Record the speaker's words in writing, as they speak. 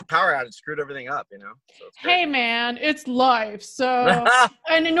power outage screwed everything up, you know? So it's Hey crazy. man, it's life. So,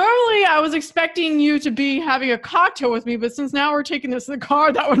 and normally I was expecting you to be having a cocktail with me, but since now we're taking this in the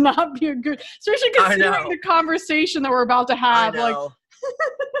car, that would not be a good, especially I considering know. the conversation that we're about to I have. Like, know.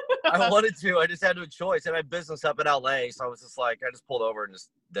 I wanted to. I just had no choice. And I had business up in LA. So I was just like, I just pulled over and just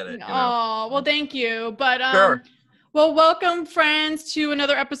did it, you know? oh, well, thank you. But, Sure. well, welcome friends to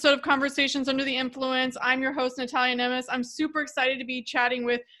another episode of Conversations Under the Influence. I'm your host, Natalia Nemes. I'm super excited to be chatting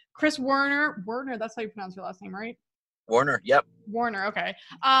with Chris Werner. Werner, that's how you pronounce your last name, right? Warner. Yep. Warner. Okay.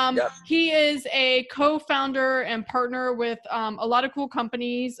 Yep. He is a co-founder and partner with a lot of cool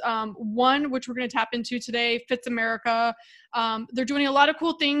companies. One, which we're going to tap into today, Fits America. They're doing a lot of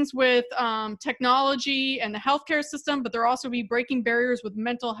cool things with technology and the healthcare system, but they're also be breaking barriers with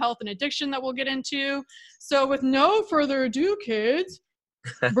mental health and addiction that we'll get into. So with no further ado, kids,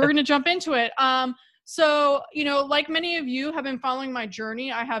 we're going to jump into it. So, you know, like many of you have been following my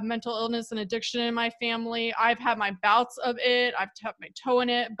journey, I have mental illness and addiction in my family. I've had my bouts of it. I've tapped my toe in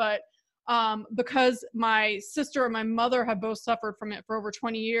it, but because my sister and my mother have both suffered from it for over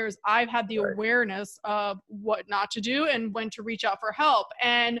 20 years, I've had the awareness of what not to do and when to reach out for help.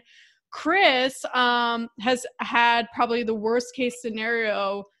 And Chris has had probably the worst case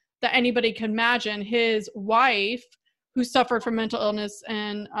scenario that anybody can imagine. His wife, who suffered from mental illness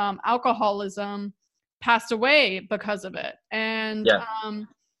and alcoholism, passed away because of it. And Yeah.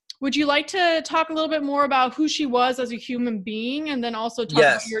 would you like to talk a little bit more about who she was as a human being, and then also talk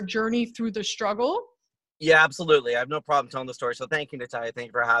about Yes. your journey through the struggle? Yeah, absolutely. I have no problem telling the story. So thank you, Natalia. Thank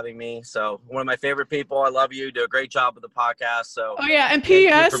you for having me. So one of my favorite people. I love you. Do a great job with the podcast. So Oh yeah, and thank you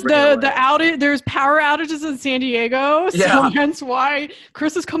P.S. for bringing the awareness. outage. There's power outages in San Diego, so Yeah. hence why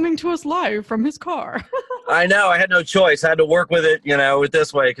Chris is coming to us live from his car. I know. I had no choice. I had to work with it, you know, with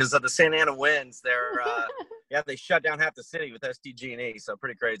this way because of the Santa Ana winds. They shut down half the city with SDG&E. So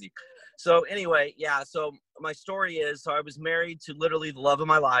pretty crazy. So anyway, yeah. So my story is, so I was married to literally the love of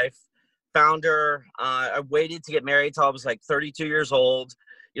my life. Found her. I waited to get married till I was like 32 years old.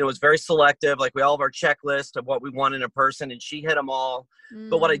 You know, it was very selective. Like we all have our checklist of what we want in a person, and she hit them all.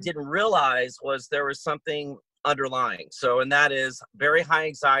 But what I didn't realize was there was something underlying. So, and that is very high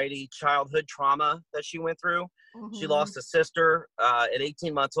anxiety, childhood trauma that she went through. She lost a sister at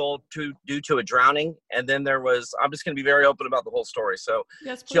 18 months old due to a drowning. And then there was, I'm just going to be very open about the whole story. So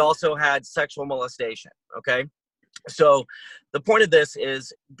Yes, she also had sexual molestation. Okay. So the point of this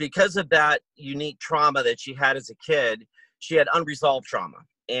is because of that unique trauma that she had as a kid, she had unresolved trauma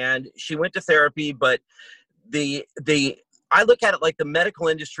and she went to therapy, but I look at it like the medical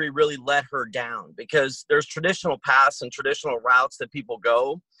industry really let her down because there's traditional paths and traditional routes that people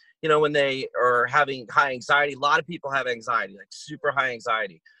go, you know, when they are having high anxiety. A lot of people have anxiety, like super high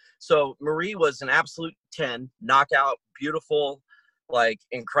anxiety. So Marie was an absolute 10, knockout, beautiful, like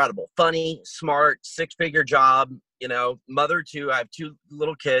incredible, funny, smart, six-figure job, you know, mother to, I have two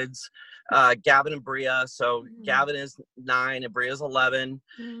little kids, Gavin and Bria. So Gavin is 9 and Bria is 11.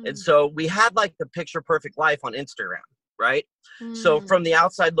 And so we had like the picture perfect life on Instagram, right? So from the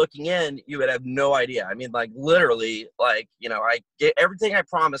outside looking in, you would have no idea. I mean, like literally, like, you know, I get everything I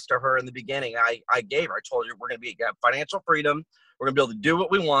promised to her in the beginning. I gave her, I told her we're going to have financial freedom. We're going to be able to do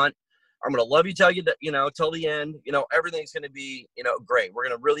what we want. I'm going to love you till you, you know, till the end, you know, everything's going to be, you know, great. We're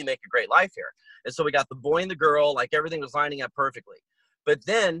going to really make a great life here. And so we got the boy and the girl, like everything was lining up perfectly. But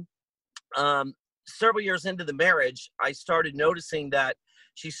then several years into the marriage, I started noticing that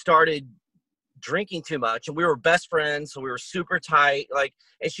she started drinking too much, and we were best friends, so we were super tight, like,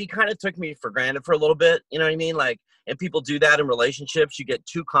 and she kind of took me for granted for a little bit, you know what I mean? Like, and people do that in relationships, you get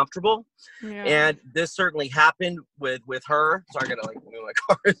too comfortable. And this certainly happened with her. So I gotta like move my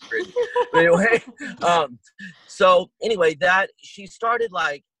car. It's crazy. But anyway, so anyway, that she started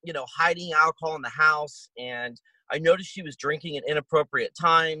like, you know, hiding alcohol in the house, and I noticed she was drinking at inappropriate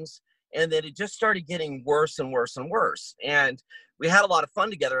times, and then it just started getting worse and worse and worse. And we had a lot of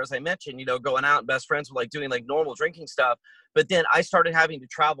fun together, as I mentioned, you know, going out and best friends with like doing like normal drinking stuff. But then I started having to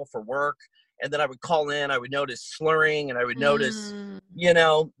travel for work, and then I would call in, I would notice slurring, and I would notice, you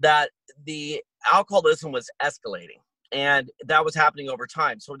know, that the alcoholism was escalating, and that was happening over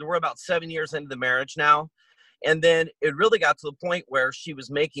time. So we're about 7 years into the marriage now. And then it really got to the point where she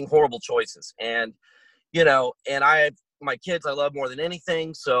was making horrible choices. And, you know, and I have my kids I love more than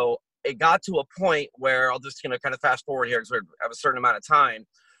anything. So it got to a point where I'll just, you know, kind of fast forward here because we have a certain amount of time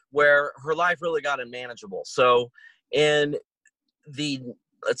where her life really got unmanageable. So in the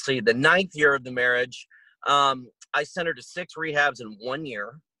 9th year of the marriage, I sent her to 6 rehabs in 1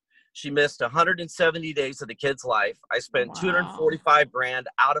 year. She missed 170 days of the kid's life. I spent $245 grand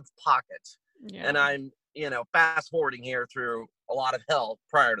out of pocket. Yeah. And I'm fast forwarding here through a lot of hell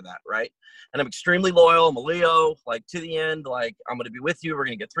prior to that, right? And I'm extremely loyal. I'm a Leo, like to the end, like I'm going to be with you. We're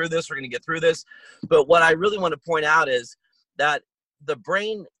going to get through this. We're going to get through this. But what I really want to point out is that the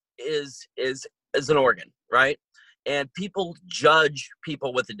brain is an organ, right? And people judge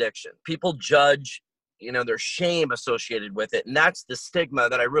people with addiction. People judge, there's shame associated with it. And that's the stigma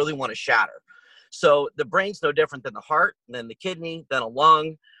that I really want to shatter. So the brain's no different than the heart, than the kidney, than a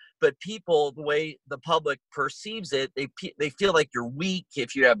lung. But people, the way the public perceives it, they feel like you're weak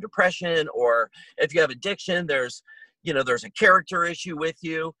if you have depression, or if you have addiction, there's a character issue with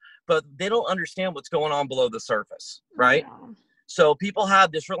you, but they don't understand what's going on below the surface, right? Yeah. So people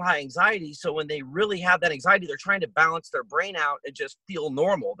have this real high anxiety. So when they really have that anxiety, they're trying to balance their brain out and just feel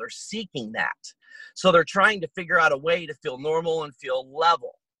normal. They're seeking that. So they're trying to figure out a way to feel normal and feel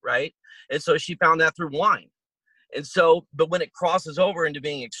level, right? And so she found that through wine. And so, but when it crosses over into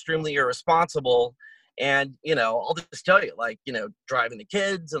being extremely irresponsible and, I'll just tell you, like, driving the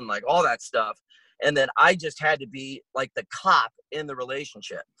kids and like all that stuff. And then I just had to be like the cop in the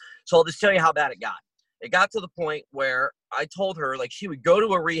relationship. So I'll just tell you how bad it got. It got to the point where I told her, like, she would go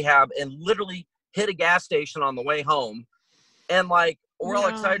to a rehab and literally hit a gas station on the way home. And like, we're all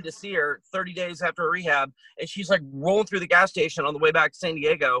excited to see her 30 days after a rehab. And she's like rolling through the gas station on the way back to San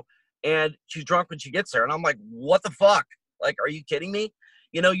Diego. And she's drunk when she gets there. And I'm like, what the fuck? Like, are you kidding me?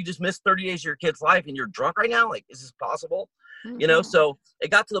 You just missed 30 days of your kid's life and you're drunk right now? Like, is this possible? Mm-hmm. So it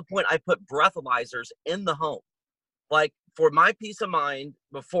got to the point I put breathalyzers in the home. Like, for my peace of mind,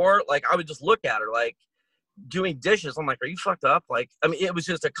 before, like, I would just look at her, like, doing dishes. I'm like, are you fucked up? Like, I mean, it was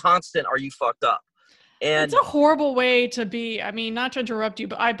just a constant, are you fucked up? And it's a horrible way to be. I mean, not to interrupt you,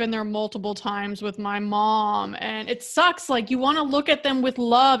 but I've been there multiple times with my mom, and it sucks. Like, you want to look at them with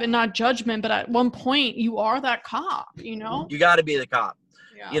love and not judgment, but at one point you are that cop, You got to be the cop,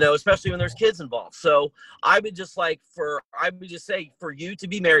 especially when there's kids involved. So I would just say, for you to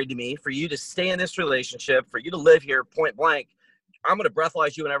be married to me, for you to stay in this relationship, for you to live here point blank, I'm going to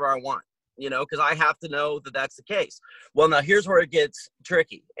breathalyze you whenever I want, because I have to know that that's the case. Well, now here's where it gets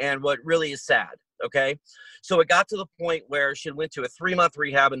tricky and what really is sad. Okay. So it got to the point where she went to a 3-month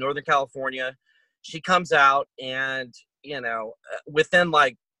rehab in Northern California. She comes out and, within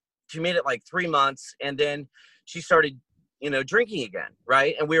she made it like 3 months, and then she started, drinking again.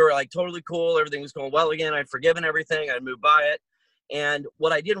 Right. And we were like totally cool. Everything was going well again. I'd forgiven everything. I'd moved by it. And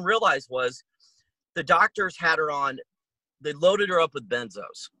what I didn't realize was the doctors had her on, they loaded her up with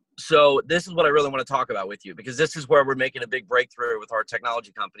benzos. So this is what I really want to talk about with you, because this is where we're making a big breakthrough with our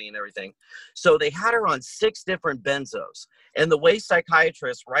technology company and everything. So they had her on 6 different benzos. And the way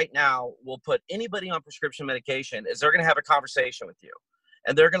psychiatrists right now will put anybody on prescription medication is they're going to have a conversation with you,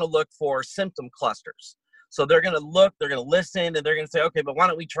 and they're going to look for symptom clusters. So they're going to look, they're going to listen, and they're going to say, okay, but why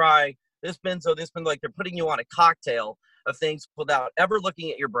don't we try this benzo, like they're putting you on a cocktail of things without ever looking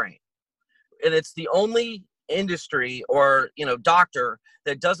at your brain. And it's the only industry or doctor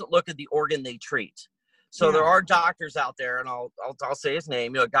that doesn't look at the organ they treat. So there are doctors out there, and I'll say his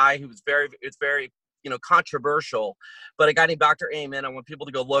name, a guy who was very controversial, but a guy named Dr. Amen. I want people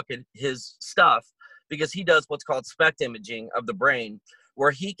to go look at his stuff, because he does what's called SPECT imaging of the brain,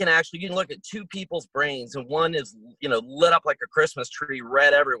 where you can look at 2 people's brains, and one is lit up like a Christmas tree,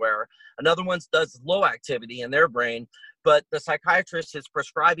 red everywhere. Another one does low activity in their brain, but the psychiatrist is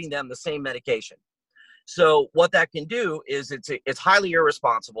prescribing them the same medication. So what that can do is it's highly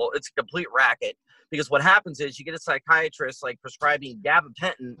irresponsible. It's a complete racket, because what happens is you get a psychiatrist like prescribing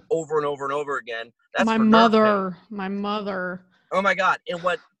gabapentin over and over and over again. That's my mother. Oh my God. And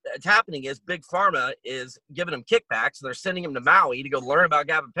what's happening is Big Pharma is giving them kickbacks, and they're sending them to Maui to go learn about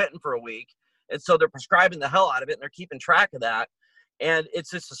gabapentin for a week. And so they're prescribing the hell out of it, and they're keeping track of that. And it's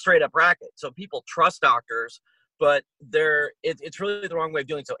just a straight up racket. So people trust doctors, but it's really the wrong way of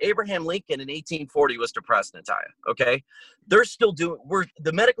doing it. So Abraham Lincoln in 1840 was depressed, Natalia. Okay. They're still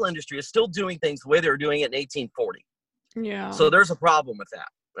the medical industry is still doing things the way they were doing it in 1840. Yeah. So there's a problem with that.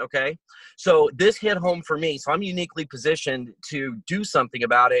 Okay. So this hit home for me. So I'm uniquely positioned to do something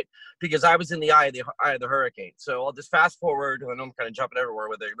about it, because I was in the eye of the hurricane. So I'll just fast forward. I know I'm kind of jumping everywhere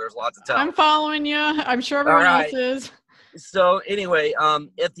with it. There's lots to tell. I'm following you. I'm sure everyone else is. So anyway,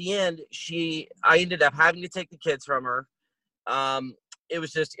 at the end, I ended up having to take the kids from her. It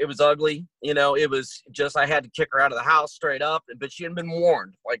was ugly. It was just, I had to kick her out of the house straight up, but she had been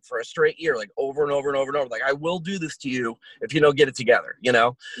warned like for a straight year, like over and over and over and over. Like, I will do this to you if you don't get it together,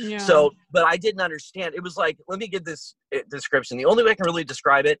 Yeah. So, but I didn't understand. It was like, let me give this description. The only way I can really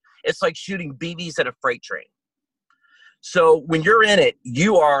describe it, it's like shooting BBs at a freight train. So when you're in it,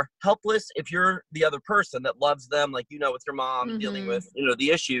 you are helpless if you're the other person that loves them, like, with your mom dealing with, the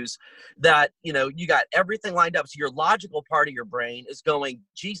issues that, you got everything lined up. So your logical part of your brain is going,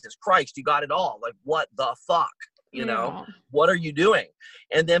 Jesus Christ, you got it all. Like, what the fuck? What are you doing?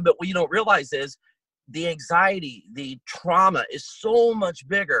 And then, but what you don't realize is the anxiety, the trauma is so much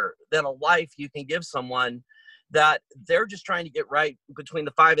bigger than a life you can give someone that they're just trying to get right between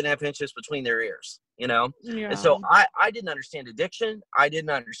the 5.5 inches between their ears, And so I didn't understand addiction. I didn't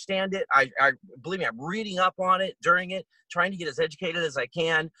understand it. I believe me, I'm reading up on it during it, trying to get as educated as I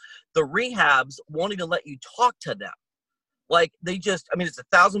can. The rehabs won't even let you talk to them. Like it's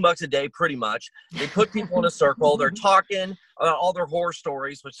 $1,000 a day, pretty much. They put people in a circle. They're talking about all their horror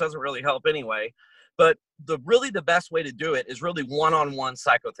stories, which doesn't really help anyway. But the best way to do it is really one-on-one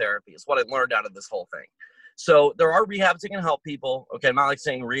psychotherapy is what I learned out of this whole thing. So there are rehabs that can help people. Okay, I'm not like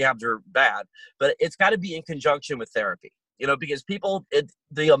saying rehabs are bad, but it's got to be in conjunction with therapy, because people,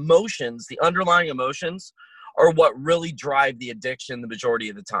 the emotions, the underlying emotions are what really drive the addiction the majority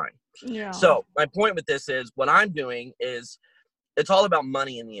of the time. Yeah. So my point with this is what I'm doing is it's all about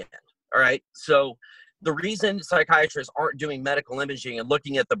money in the end. All right. So the reason psychiatrists aren't doing medical imaging and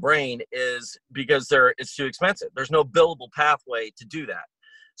looking at the brain is because it's too expensive. There's no billable pathway to do that.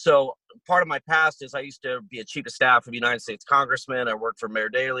 So part of my past is I used to be a chief of staff of a United States congressman. I worked for Mayor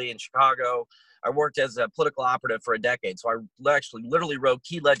Daley in Chicago. I worked as a political operative for a decade. So I actually literally wrote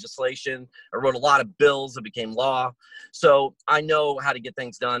key legislation. I wrote a lot of bills that became law. So I know how to get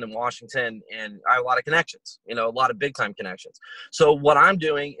things done in Washington, and I have a lot of connections, a lot of big time connections. So what I'm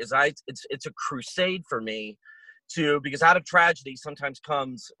doing is it's a crusade for me because out of tragedy sometimes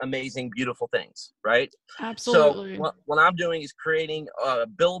comes amazing, beautiful things, right? Absolutely. So what I'm doing is creating a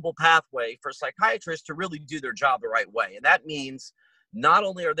billable pathway for psychiatrists to really do their job the right way. And that means not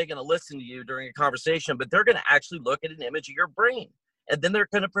only are they going to listen to you during a conversation, but they're going to actually look at an image of your brain. And then they're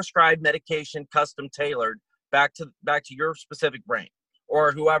going to prescribe medication custom tailored back to your specific brain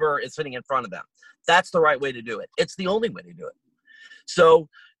or whoever is sitting in front of them. That's the right way to do it. It's the only way to do it. So,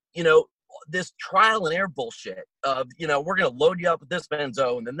 this trial and error bullshit of, we're going to load you up with this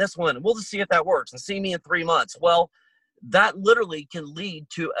benzo and then this one, and we'll just see if that works and see me in 3 months. Well, that literally can lead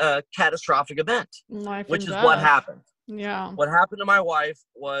to a catastrophic event, which is what happened. Yeah. What happened to my wife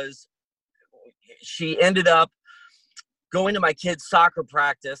was she ended up going to my kid's soccer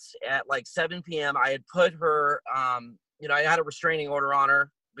practice at like 7 p.m. I had put her, I had a restraining order on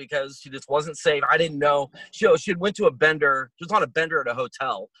her because she just wasn't safe. I didn't know. She had went to a bender. She was on a bender at a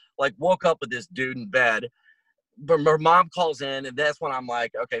hotel, like woke up with this dude in bed. But her mom calls in, and that's when I'm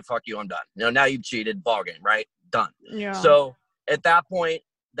like, okay, fuck you, I'm done. Now you've cheated, ball game, right? Done. Yeah. So at that point,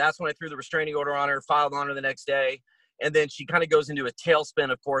 that's when I threw the restraining order on her, filed on her the next day. And then she kind of goes into a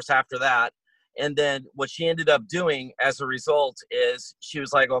tailspin, of course, after that. And then what she ended up doing as a result is she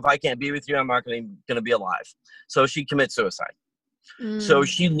was like, well, if I can't be with you, I'm not going to be alive. So she commits suicide. So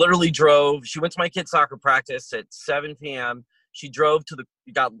she literally drove. She went to my kid's soccer practice at 7 p.m. She drove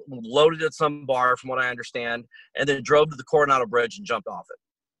got loaded at some bar, from what I understand, and then drove to the Coronado Bridge and jumped off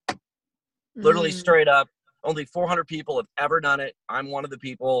it. Literally straight up. Only 400 people have ever done it. I'm one of the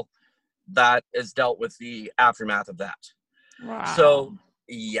people that has dealt with the aftermath of that. Wow. So,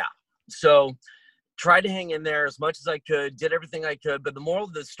 yeah. So tried to hang in there as much as I could, did everything I could. But the moral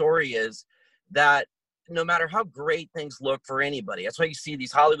of the story is that no matter how great things look for anybody, that's why you see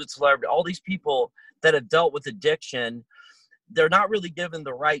these Hollywood celebrities, all these people that have dealt with addiction, they're not really given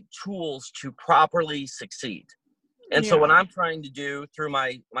the right tools to properly succeed. And so what I'm trying to do through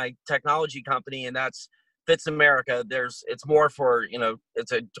my technology company, and that's Fits America, it's more for,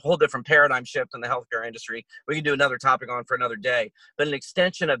 it's a whole different paradigm shift in the healthcare industry. We can do another topic on for another day, but an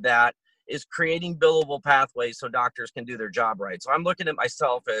extension of that is creating billable pathways so doctors can do their job right. So I'm looking at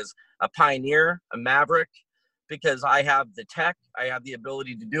myself as a pioneer, a maverick, because I have the tech, I have the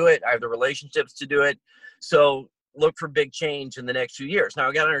ability to do it, I have the relationships to do it. So look for big change in the next few years. Now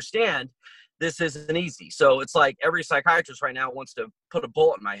I got to understand, this isn't easy. So it's like every psychiatrist right now wants to put a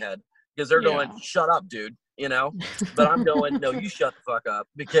bullet in my head because they're going, shut up, dude, but I'm going, no, you shut the fuck up,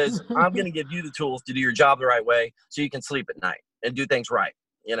 because I'm going to give you the tools to do your job the right way so you can sleep at night and do things right,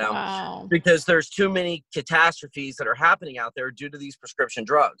 because there's too many catastrophes that are happening out there due to these prescription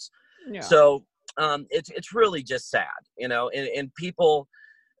drugs. So it's really just sad, and people,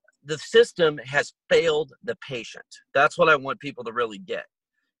 the system has failed the patient. That's what I want people to really get.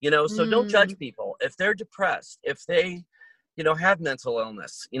 So don't judge people. If they're depressed, if they, have mental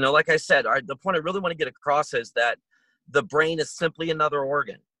illness, like I said, the point I really want to get across is that the brain is simply another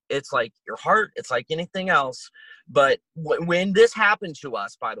organ. It's like your heart. It's like anything else. But when this happened to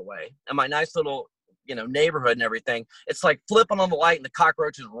us, by the way, and my nice little, neighborhood and everything. It's like flipping on the light and the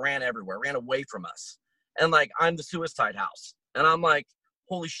cockroaches ran everywhere, ran away from us. And like, I'm the suicide house. And I'm like,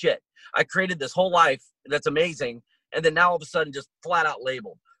 holy shit, I created this whole life that's amazing. And then now all of a sudden just flat out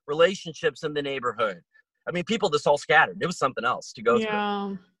labeled relationships in the neighborhood. I mean, people just all scattered. It was something else to go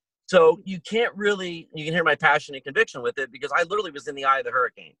through. So you can hear my passion and conviction with it, because I literally was in the eye of the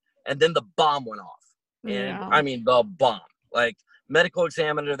hurricane, and then the bomb went off. And I mean, the bomb, like medical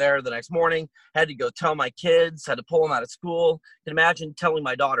examiner there the next morning, had to go tell my kids, had to pull them out of school. You can imagine telling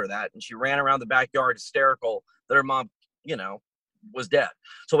my daughter that. And she ran around the backyard hysterical that her mom, was dead.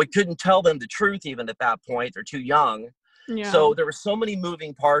 So we couldn't tell them the truth even at that point. They're too young. So there were so many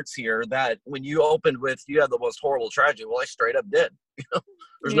moving parts here that when you opened with, you had the most horrible tragedy. Well, I straight up did.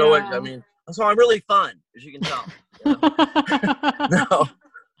 There's no way. I mean, so I'm really fun, as you can tell. No,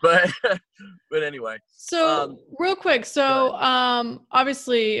 but anyway. So real quick. So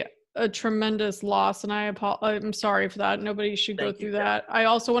obviously a tremendous loss, and I'm sorry for that. Nobody should go through that. I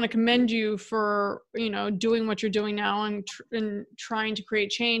also want to commend you for doing what you're doing now and trying to create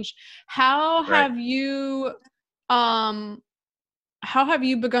change. How have you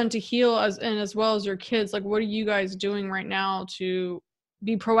begun to heal as well as your kids? Like, what are you guys doing right now to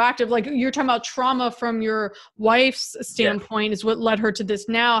be proactive? Like, you're talking about trauma from your wife's standpoint is what led her to this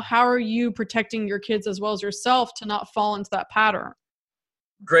now. How are you protecting your kids as well as yourself to not fall into that pattern?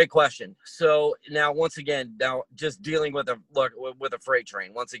 Great question. So now, once again, just dealing with a freight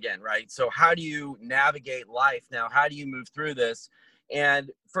train once again, right? So how do you navigate life now? How do you move through this?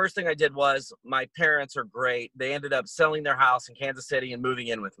 And first thing I did was, my parents are great. They ended up selling their house in Kansas City and moving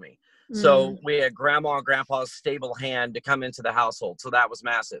in with me. So we had grandma and grandpa's stable hand to come into the household. So that was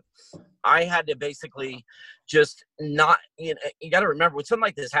massive. I had to basically just not, you got to remember, when something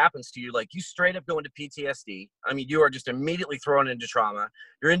like this happens to you, like, you straight up go into PTSD. I mean, you are just immediately thrown into trauma.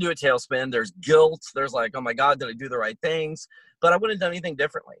 You're into a tailspin. There's guilt. There's like, oh my God, did I do the right things? But I wouldn't have done anything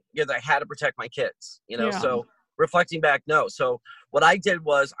differently, because I had to protect my kids, so reflecting back, no. So what I did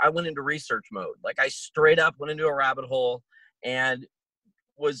was, I went into research mode. Like, I straight up went into a rabbit hole and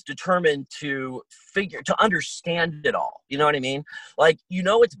was determined to understand it all. You know what I mean? Like,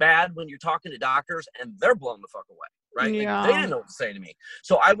 it's bad when you're talking to doctors and they're blown the fuck away, right? Like, they didn't know what to say to me.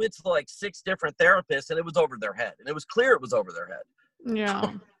 So I went to like 6 different therapists, and it was over their head. And it was clear it was over their head.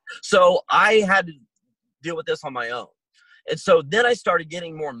 Yeah. So I had to deal with this on my own. And so then I started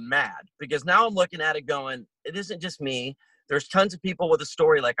getting more mad, because now I'm looking at it going, it isn't just me. There's tons of people with a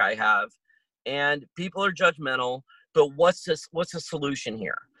story like I have, and people are judgmental. But what's the solution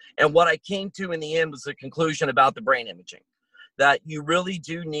here? And what I came to in the end was a conclusion about the brain imaging, that you really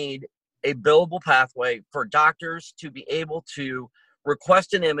do need a billable pathway for doctors to be able to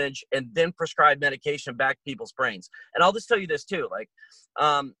request an image and then prescribe medication back to people's brains. And I'll just tell you this too, like,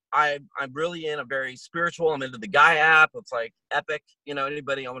 I'm really in a very spiritual, I'm into the Gaia app. It's like epic,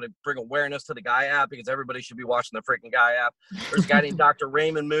 anybody, I want to bring awareness to the Gaia app, because everybody should be watching the freaking Gaia app. There's a guy named Dr.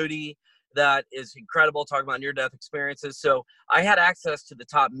 Raymond Moody that is incredible, talking about near-death experiences. So I had access to the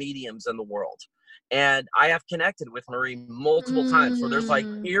top mediums in the world. And I have connected with Marie multiple times where there's like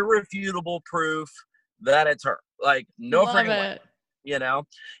irrefutable proof that it's her. Like, no freaking way,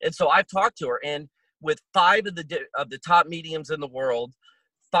 And so I've talked to her, and with 5 of the top mediums in the world,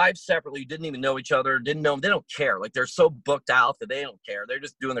 5 separately, didn't even know each other, didn't know them. They don't care. Like, they're so booked out that they don't care. They're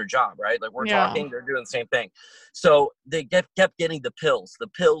just doing their job, right? Like, we're talking, they're doing the same thing. So they kept getting the pills.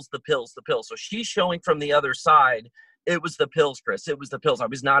 So she's showing from the other side, it was the pills, Chris. It was the pills. I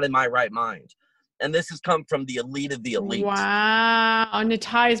was not in my right mind. And this has come from the elite of the elite. Wow. And it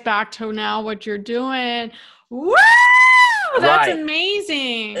ties back to now what you're doing. Woo! That's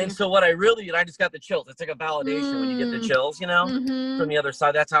amazing. And so what I just got the chills. It's like a validation when you get the chills, from the other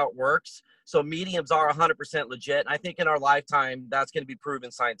side. That's how it works. So mediums are 100% legit. And I think in our lifetime, that's going to be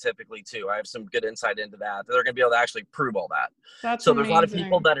proven scientifically too. I have some good insight into that. They're going to be able to actually prove all that. That's so amazing. There's a lot of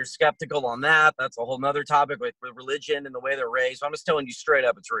people that are skeptical on that. That's a whole nother topic with religion and the way they're raised. So I'm just telling you straight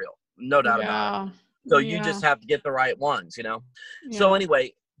up, it's real. No doubt about it. So you just have to get the right ones, So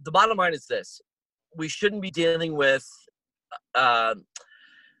anyway, the bottom line is this. We shouldn't be dealing with a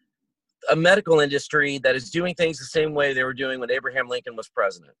medical industry that is doing things the same way they were doing when Abraham Lincoln was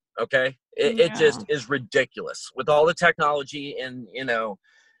president. Okay. It just is ridiculous with all the technology and,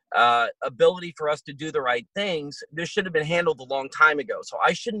 ability for us to do the right things. This should have been handled a long time ago. So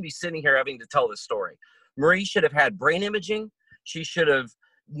I shouldn't be sitting here having to tell this story. Marie should have had brain imaging. She should have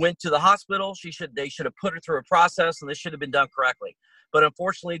went to the hospital. They should have put her through a process, and this should have been done correctly. But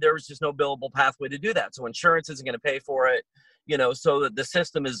unfortunately, there was just no billable pathway to do that. So insurance isn't going to pay for it, so that the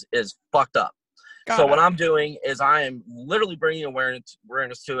system is fucked up. So Got what it. I'm doing is I am literally bringing awareness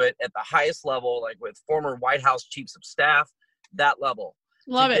to it at the highest level, like with former White House chiefs of staff, that level,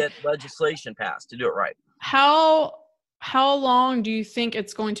 to Love it. get legislation passed to do it right. How long do you think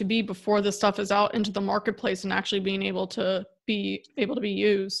it's going to be before this stuff is out into the marketplace and actually being able to be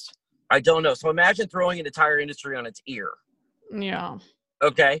used? I don't know. So imagine throwing an entire industry on its ear. Yeah.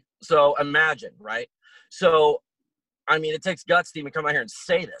 Okay. So imagine, right? So, I mean, it takes guts to even come out here and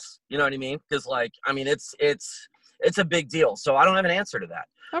say this. You know what I mean? Because, like, I mean, it's a big deal. So I don't have an answer to that.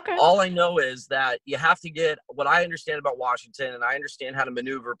 Okay. All I know is that you have to get what I understand about Washington, and I understand how to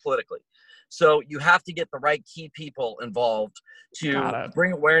maneuver politically. So you have to get the right key people involved to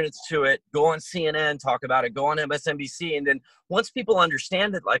bring awareness to it, go on CNN, talk about it, go on MSNBC. And then once people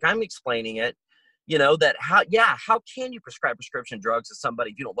understand it, like I'm explaining it, you know, that how can you prescribe prescription drugs to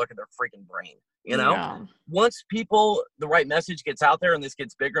somebody if you don't look at their freaking brain? You know, once the right message gets out there and this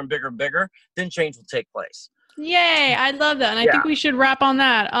gets bigger and bigger and bigger, then change will take place. Yay. I love that. And I think we should wrap on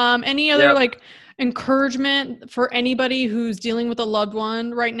that. Any other like encouragement for anybody who's dealing with a loved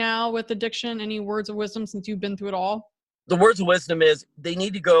one right now with addiction? Any words of wisdom since you've been through it all? The words of wisdom is they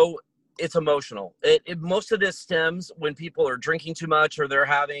need to go. It's emotional. Most of this stems when people are drinking too much or they're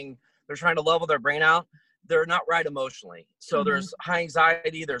trying to level their brain out. They're not right emotionally. So there's high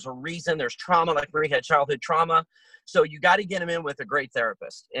anxiety. There's a reason. There's trauma, like Marie had childhood trauma. So you got to get them in with a great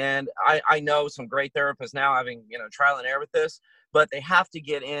therapist. And I know some great therapists now having, trial and error with this, but they have to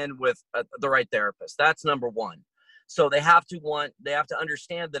get in with the right therapist. That's number one. So they have to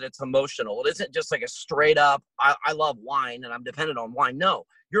understand that it's emotional. It isn't just like a straight up, I love wine and I'm dependent on wine. No,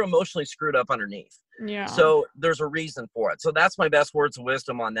 you're emotionally screwed up underneath. Yeah. So there's a reason for it. So that's my best words of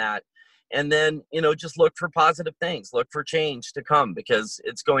wisdom on that. And then, just look for positive things, look for change to come because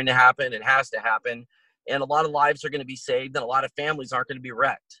it's going to happen. It has to happen. And a lot of lives are going to be saved and a lot of families aren't going to be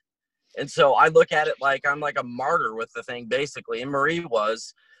wrecked. And so I look at it like I'm like a martyr with the thing, basically. And Marie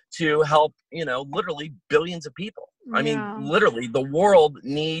was to help, literally billions of people. I mean, literally the world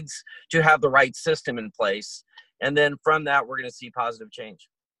needs to have the right system in place. And then from that, we're going to see positive change.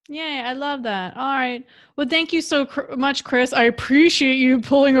 Yay, I love that. All right. Well, thank you so much, Chris. I appreciate you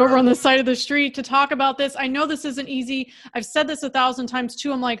pulling over on the side of the street to talk about this. I know this isn't easy. I've said this 1,000 times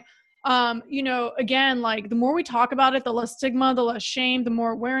too. I'm like, again, like the more we talk about it, the less stigma, the less shame, the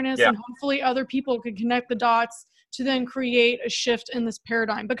more awareness, and hopefully other people can connect the dots to then create a shift in this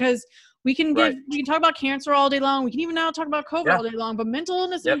paradigm because we can talk about cancer all day long. We can even now talk about COVID all day long, but mental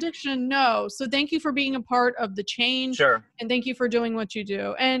illness and addiction, no. So thank you for being a part of the change. Sure. And thank you for doing what you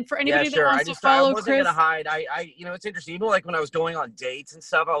do. And for anybody that wants to follow I wasn't Chris, gonna hide. It's interesting. Even like when I was going on dates and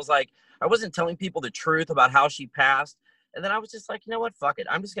stuff, I was like, I wasn't telling people the truth about how she passed. And then I was just like, you know what? Fuck it.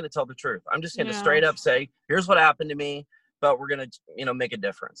 I'm just going to tell the truth. I'm just going to straight up say, here's what happened to me, but we're going to, make a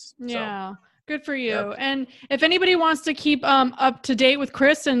difference. Yeah. So. Good for you. Yep. And if anybody wants to keep up to date with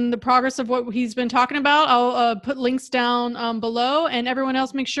Chris and the progress of what he's been talking about, I'll put links down below. And everyone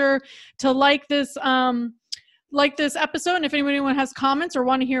else, make sure to like this episode. And if anybody has comments or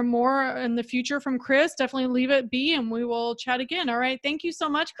want to hear more in the future from Chris, definitely leave it be and we will chat again. All right. Thank you so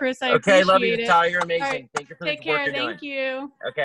much, Chris. I appreciate it. Love you, Natalia. You're amazing. Right. Thank you for Take the care. work you're doing. Thank you. Okay.